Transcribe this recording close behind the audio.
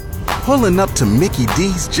Pulling up to Mickey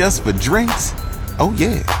D's just for drinks? Oh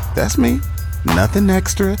yeah, that's me. Nothing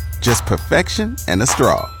extra, just perfection and a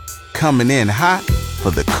straw. Coming in hot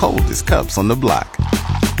for the coldest cups on the block.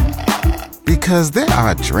 Because there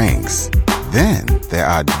are drinks. Then there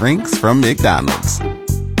are drinks from McDonald's.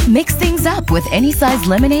 Mix things up with any size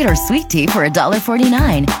lemonade or sweet tea for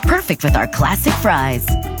 $1.49. Perfect with our classic fries.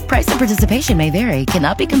 Price and participation may vary.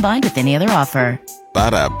 Cannot be combined with any other offer.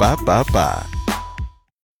 Ba-da-ba-ba-ba.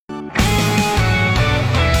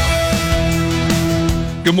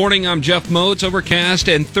 Good morning, I'm Jeff Moats. Overcast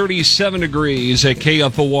and 37 degrees at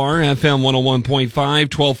KFOR, FM 101.5,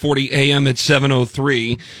 1240 AM at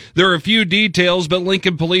 7:03. There are a few details, but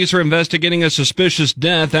Lincoln police are investigating a suspicious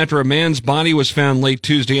death after a man's body was found late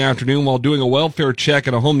Tuesday afternoon while doing a welfare check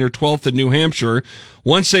at a home near 12th in New Hampshire.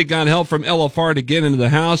 Once they got help from LFR to get into the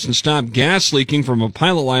house and stop gas leaking from a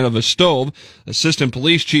pilot line of a stove, Assistant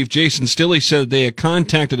Police Chief Jason Stilley said they had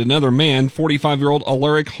contacted another man, 45-year-old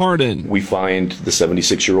Alaric Hardin. We find the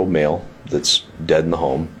 76-year-old male that's dead in the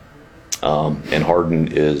home, and Hardin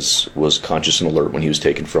was conscious and alert when he was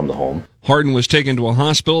taken from the home. Hardin was taken to a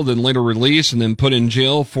hospital, then later released, and then put in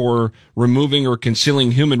jail for removing or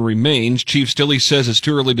concealing human remains. Chief Stilley says it's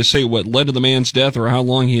too early to say what led to the man's death or how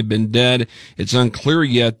long he had been dead. It's unclear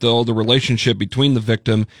yet, though, the relationship between the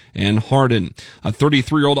victim and Hardin. A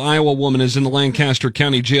 33-year-old Iowa woman is in the Lancaster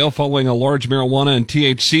County Jail following a large marijuana and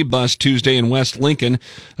THC bust Tuesday in West Lincoln.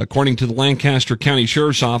 According to the Lancaster County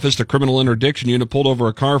Sheriff's Office, the Criminal Interdiction Unit pulled over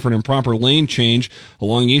a car for an improper lane change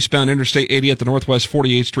along eastbound Interstate 80 at the Northwest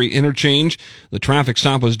 48th Street interchange. The traffic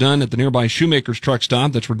stop was done at the nearby Shoemaker's truck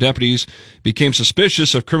stop. That's where deputies became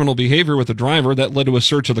suspicious of criminal behavior with the driver. That led to a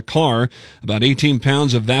search of the car. About 18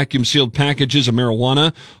 pounds of vacuum-sealed packages of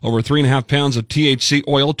marijuana, over 3.5 pounds of THC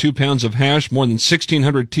oil, 2 pounds of hash, more than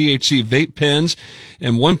 1,600 THC vape pens,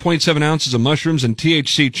 and 1.7 ounces of mushrooms and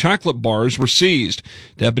THC chocolate bars were seized.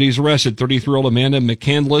 Deputies arrested 33-year-old Amanda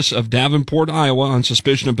McCandless of Davenport, Iowa, on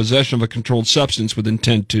suspicion of possession of a controlled substance with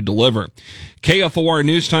intent to deliver. KFOR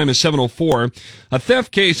News Time is 7:04. A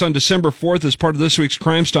theft case on December 4th is part of this week's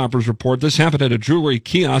Crime Stoppers report. This happened at a jewelry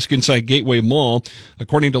kiosk inside Gateway Mall.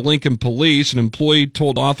 According to Lincoln Police, an employee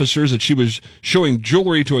told officers that she was showing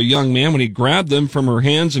jewelry to a young man when he grabbed them from her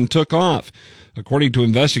hands and took off. According to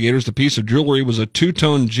investigators, the piece of jewelry was a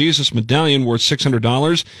two-tone Jesus medallion worth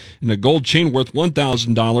 $600 and a gold chain worth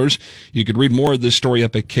 $1,000. You could read more of this story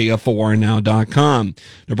up at KFORnow.com.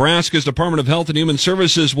 Nebraska's Department of Health and Human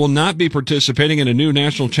Services will not be participating in a new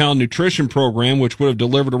National Child Nutrition Program, which would have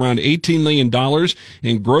delivered around $18 million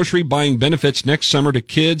in grocery buying benefits next summer to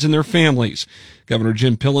kids and their families. Governor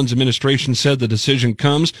Jim Pillen's administration said the decision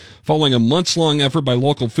comes following a months-long effort by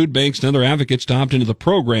local food banks and other advocates to opt into the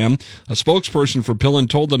program. A spokesperson for Pillen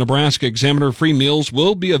told the Nebraska Examiner free meals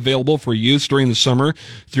will be available for youth during the summer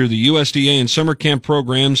through the USDA and summer camp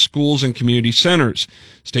programs, schools, and community centers.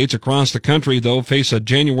 States across the country, though, face a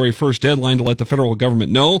January 1st deadline to let the federal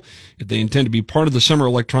government know if they intend to be part of the Summer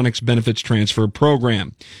Electronics Benefits Transfer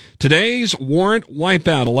Program. Today's warrant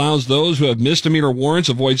wipeout allows those who have misdemeanor warrants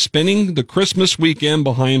avoid spending the Christmas weekend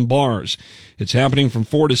behind bars. It's happening from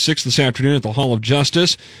 4 to 6 this afternoon at the Hall of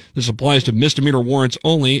Justice. This applies to misdemeanor warrants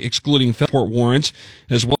only, excluding federal court warrants,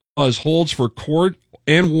 as well as holds for court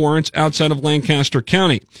and warrants outside of Lancaster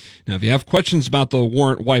County. Now, if you have questions about the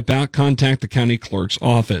warrant wipeout, contact the county clerk's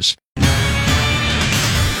office.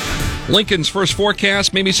 Lincoln's first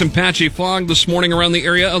forecast, maybe some patchy fog this morning around the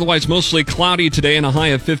area. Otherwise, mostly cloudy today and a high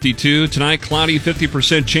of 52. Tonight, cloudy,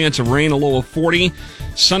 50% chance of rain, a low of 40.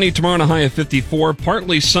 Sunny tomorrow and a high of 54.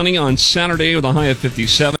 Partly sunny on Saturday with a high of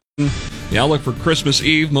 57. The outlook for Christmas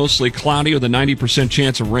Eve, mostly cloudy with a 90%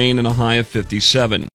 chance of rain and a high of 57.